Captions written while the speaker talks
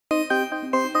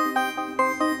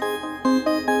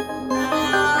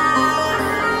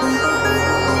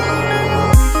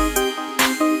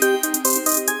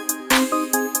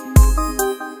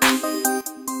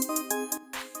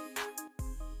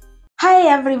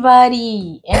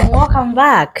everybody, and welcome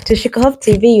back to Shikohof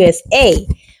TV USA.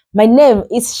 My name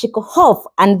is Shikohof,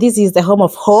 and this is the home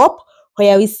of hope,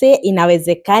 where we say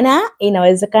inawezekana.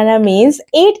 Inawezekana means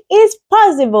it is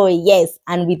possible, yes,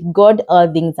 and with God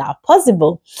all things are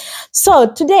possible.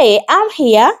 So today I'm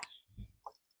here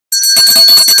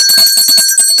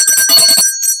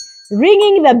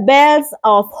ringing the bells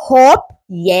of hope,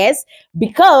 yes,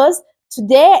 because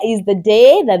today is the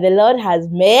day that the Lord has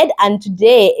made, and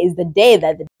today is the day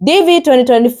that the DV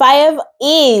 2025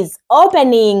 is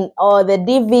opening, or the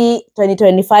DV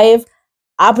 2025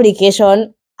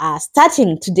 application are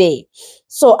starting today.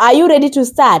 So are you ready to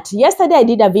start? Yesterday I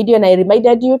did a video and I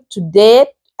reminded you. Today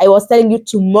I was telling you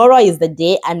tomorrow is the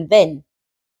day, and then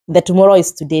the tomorrow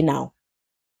is today now.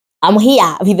 I'm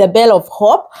here with the bell of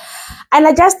hope, and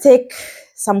I just take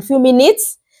some few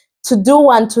minutes to do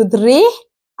 1, 2, 3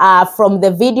 from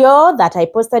the video that I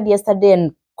posted yesterday,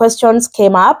 and questions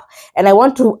came up, and I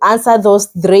want to answer those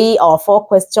 3 or 4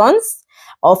 questions,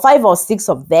 or 5 or 6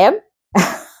 of them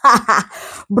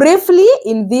briefly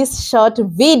in this short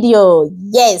video.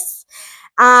 Yes,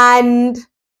 and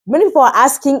many people are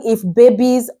asking if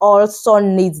babies also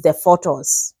needs the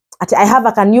photos. I have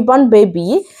a newborn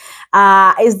baby.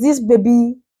 Is this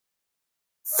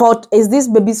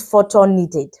baby's photo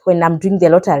needed when I'm doing the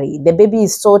lottery? The baby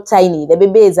is so tiny. The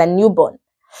baby is a newborn,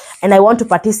 and I want to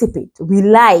participate.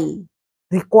 Will I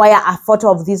require a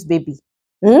photo of this baby?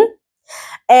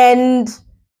 And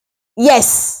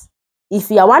yes, if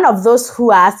you are one of those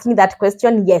who are asking that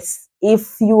question, yes.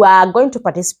 If you are going to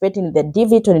participate in the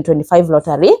DV 2025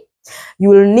 lottery, you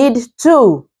will need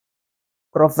to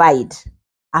provide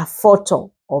a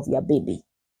photo of your baby.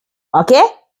 Okay?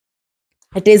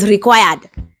 It is required.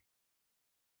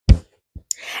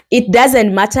 It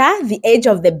doesn't matter the age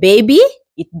of the baby.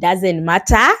 It doesn't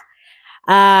matter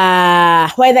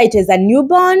whether it is a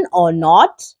newborn or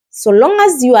not. So long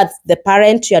as you are the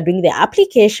parent, you are doing the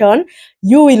application,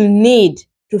 you will need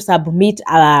to submit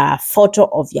a photo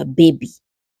of your baby.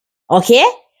 Okay?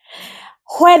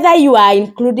 Whether you are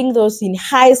including those in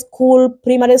high school,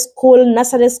 primary school,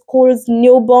 nursery schools,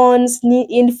 newborns,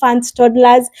 infants,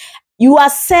 toddlers,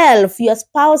 yourself, your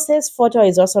spouse's photo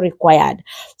is also required.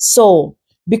 So,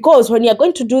 because when you're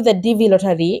going to do the DV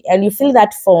lottery and you fill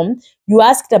that form, you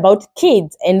asked about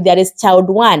kids, and there is child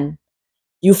 1.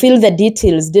 You fill the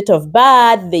details, date of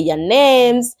birth, their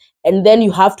names, and then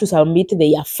you have to submit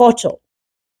their photo.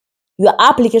 Your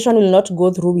application will not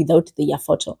go through without their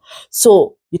photo.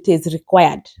 So it is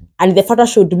required, and the photo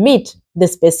should meet the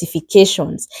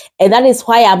specifications. And that is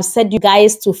why I've sent you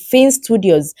guys to Fin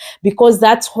Studios, because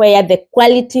that's where the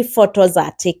quality photos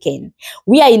are taken.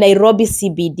 We are in Nairobi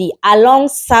CBD along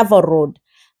Savo Road,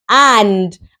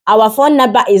 and our phone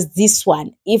number is this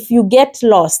one. If you get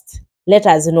lost, let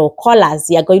us know. Call us.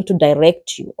 We are going to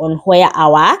direct you on where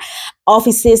our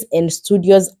offices and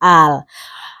studios are.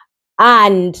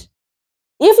 And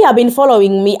if you have been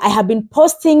following me, I have been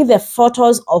posting the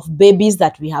photos of babies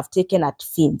that we have taken at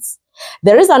Fins.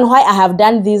 The reason why I have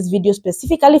done this video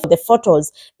specifically for the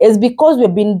photos is because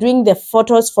we've been doing the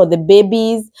photos for the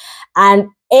babies and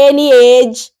any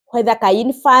age, whether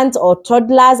infants or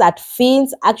toddlers at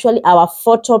Fins. Actually, our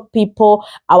photo people,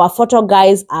 our photo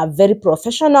guys are very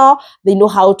professional. They know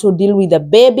how to deal with the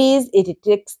babies. It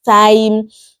takes time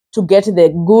to get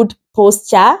the good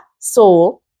posture.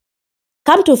 So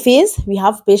come to Fins. We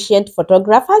have patient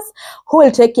photographers who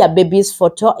will take your baby's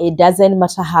photo. It doesn't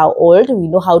matter how old. We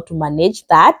know how to manage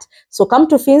that. So come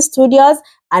to Fin Studios,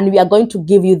 and we are going to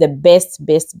give you the best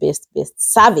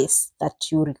service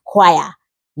that you require.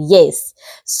 Yes.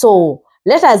 So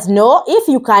let us know if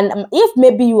you can, if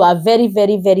maybe you are very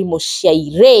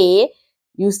moshaire.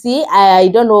 You see, I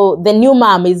don't know, the new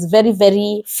mom is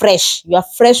very fresh. You are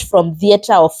fresh from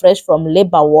theater or fresh from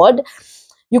labor ward.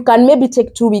 You can maybe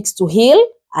take 2 weeks to heal,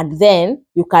 and then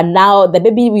you can now, the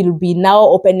baby will be now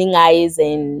opening eyes,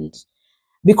 and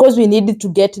because we need to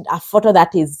get a photo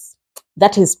that is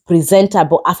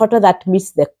presentable, a photo that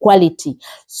meets the quality.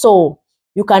 So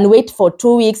you can wait for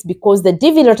 2 weeks, because the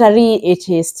DV lottery, it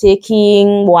is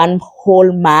taking 1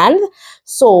 whole month.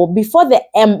 So before the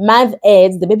month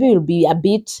ends, the baby will be a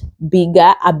bit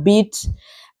bigger, a bit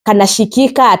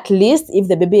kanashikika at least, if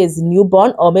the baby is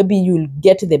newborn, or maybe you'll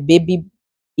get the baby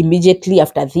immediately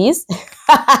after this.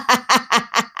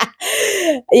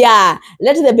 Yeah,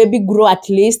 let the baby grow at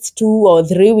least 2 or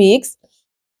 3 weeks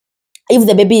if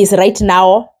the baby is right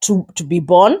now to be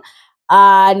born.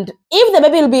 And if the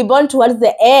baby will be born towards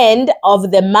the end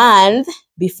of the month,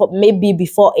 maybe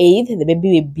before 8th, the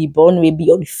baby will be born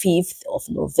maybe on 5th of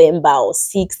November or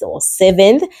 6th or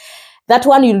 7th, That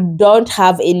one you don't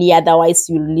have any, otherwise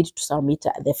you'll need to submit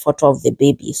the photo of the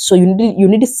baby. So you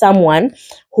need someone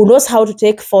who knows how to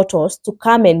take photos to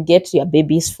come and get your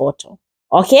baby's photo.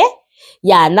 Okay?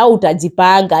 Yeah, now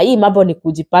utajipanga. Hii mambo ni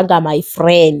kujipanga, my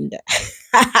friend.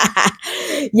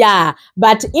 Yeah,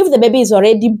 but if the baby is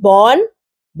already born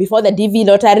before the DV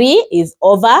lottery is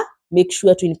over, make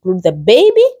sure to include the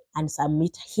baby and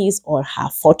submit his or her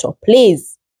photo.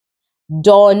 Please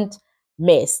don't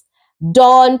miss.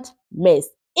 Don't miss.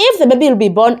 If the baby will be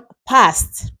born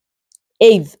past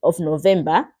 8th of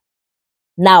November,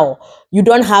 now you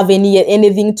don't have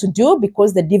anything to do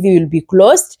because the DV will be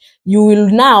closed. You will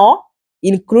now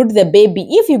include the baby.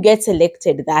 If you get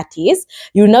selected, that is,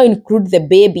 you now include the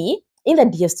baby in the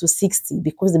DS260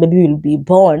 because the baby will be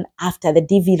born after the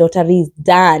DV lottery is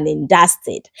done and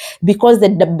dusted, because the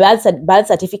birth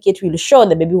certificate will show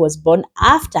the baby was born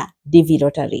after DV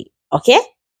lottery. Okay?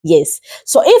 Yes.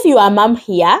 So if you are a mom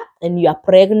here and you are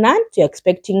pregnant, you're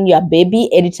expecting your baby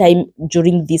anytime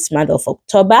during this month of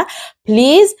October,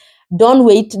 please don't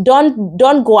wait.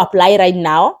 Don't go apply right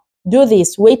now. Do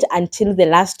this. Wait until the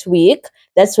last week.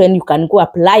 That's when you can go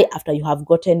apply after you have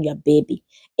gotten your baby.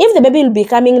 If the baby will be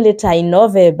coming later in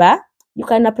November, you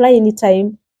can apply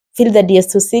anytime. Fill the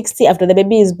DS260 after the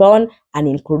baby is born and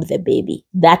include the baby.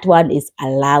 That one is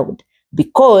allowed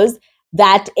because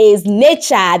that is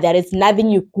nature. There is nothing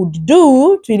you could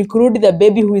do to include the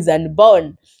baby who is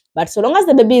unborn. But so long as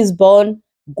the baby is born,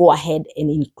 go ahead and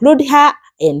include her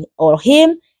or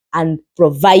him and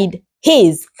provide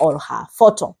his or her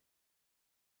photo.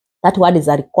 That one is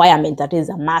a requirement. That is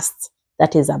a must.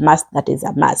 That is a must. That is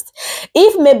a must.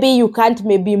 If maybe you can't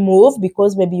move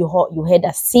because maybe you had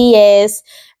a CS,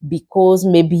 because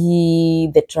maybe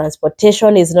the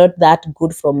transportation is not that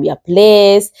good from your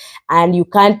place, and you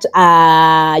can't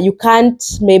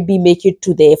maybe make it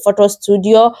to the photo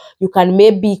studio, you can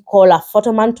maybe call a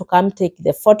photoman to come take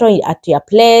the photo at your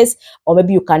place, or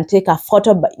maybe you can take a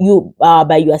photo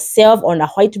by yourself on a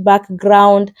white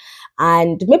background.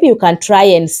 And maybe you can try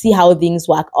and see how things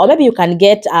work. Or maybe you can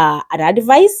get an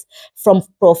advice from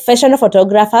professional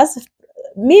photographers.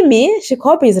 Mimi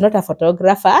Shikopi is not a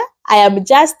photographer. I am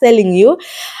just telling you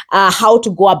how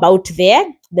to go about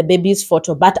the baby's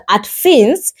photo. But at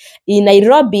FINS, in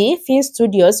Nairobi, FINS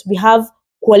Studios, we have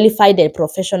qualified and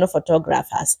professional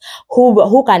photographers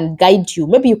who can guide you.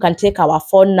 Maybe you can take our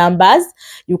phone numbers.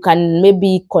 You can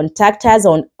maybe contact us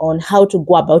on how to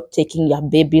go about taking your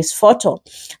baby's photo.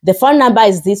 The phone number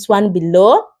is this one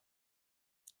below,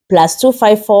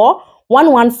 +254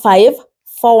 115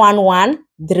 411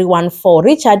 314.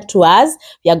 Reach out to us.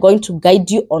 We are going to guide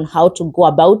you on how to go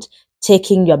about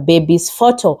taking your baby's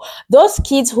photo. Those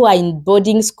kids who are in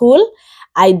boarding school,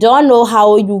 I don't know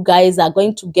how you guys are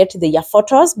going to get their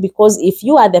photos, because if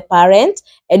you are the parent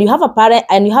and you have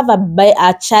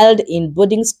a child in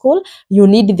boarding school, you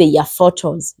need their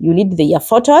photos. You need their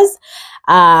photos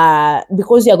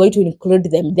because you are going to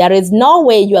include them. There is no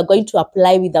way you are going to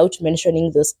apply without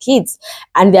mentioning those kids,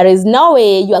 and there is no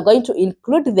way you are going to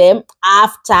include them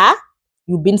after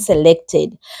you've been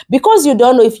selected, because you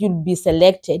don't know if you'll be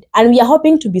selected, and we are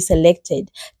hoping to be selected.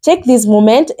 Take this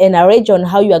moment and arrange on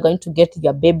how you are going to get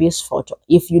your baby's photo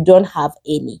if you don't have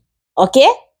any. Okay?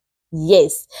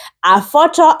 Yes, a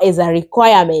photo is a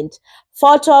requirement.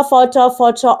 Photo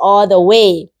all the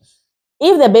way.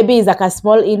 If the baby is like a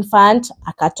small infant,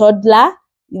 like a toddler,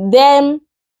 then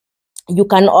you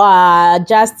can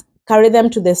just carry them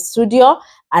to the studio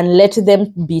and let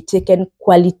them be taken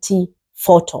quality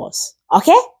photos.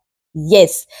 Okay?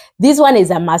 Yes, this one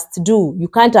is a must do. You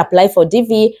can't apply for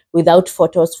DV without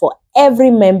photos for every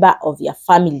member of your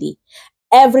family.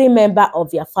 Every member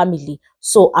of your family.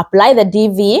 So apply the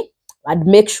DV and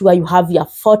make sure you have your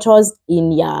photos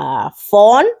in your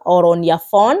phone or on your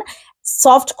phone.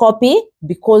 Soft copy,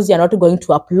 because you're not going to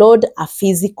upload a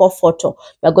physical photo.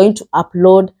 You're going to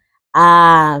upload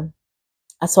a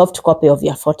soft copy of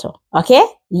your photo. Okay?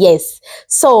 Yes.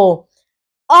 So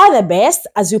all the best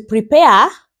as you prepare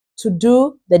to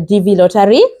do the DV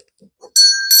lottery.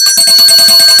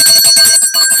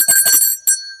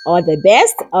 All the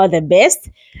best, all the best.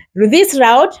 With this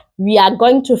route, we are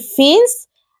going to FINS.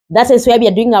 That is where we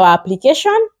are doing our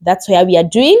application. That's where we are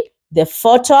doing the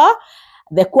photo,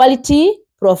 the quality,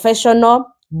 professional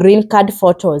green card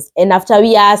photos. And after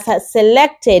we are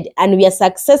selected and we are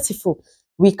successful,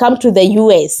 we come to the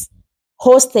US,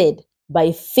 hosted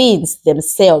by FINS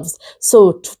themselves.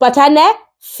 So tupatane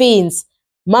FINS,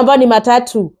 mambo ni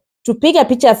matatu, tupiga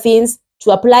picha FINS,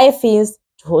 to apply FINS,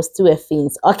 to host to a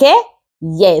FINS. Okay?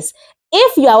 Yes.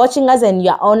 If you are watching us and you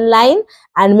are online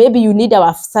and maybe you need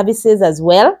our services as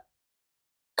well,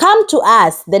 come to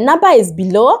us. The number is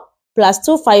below.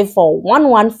 +254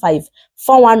 115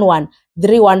 411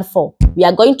 314. We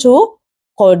are going to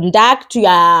conduct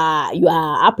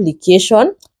your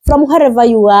application from wherever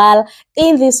you are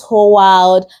in this whole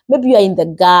world. Maybe you are in the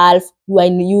Gulf, you are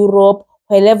in Europe,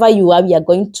 wherever you are, we are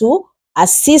going to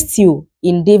assist you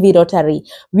in DV lottery.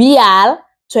 We are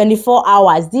 24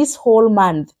 hours. This whole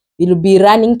month will be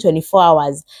running 24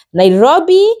 hours.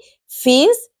 Nairobi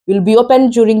fins will be open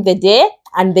during the day,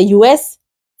 and the US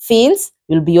fins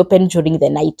will be open during the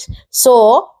night.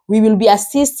 So we will be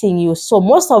assisting you. So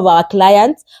most of our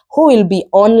clients who will be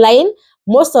online,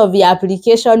 most of the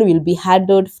application will be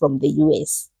handled from the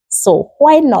US. So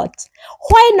why not?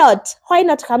 Why not? Why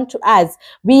not come to us?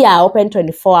 We are open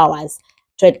 24 hours.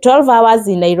 12 hours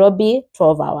in Nairobi,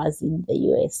 12 hours in the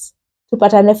US.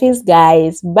 Tupatane fins,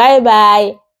 guys.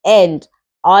 Bye-bye and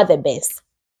all the best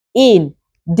in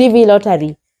DV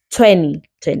Lottery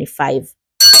 2025.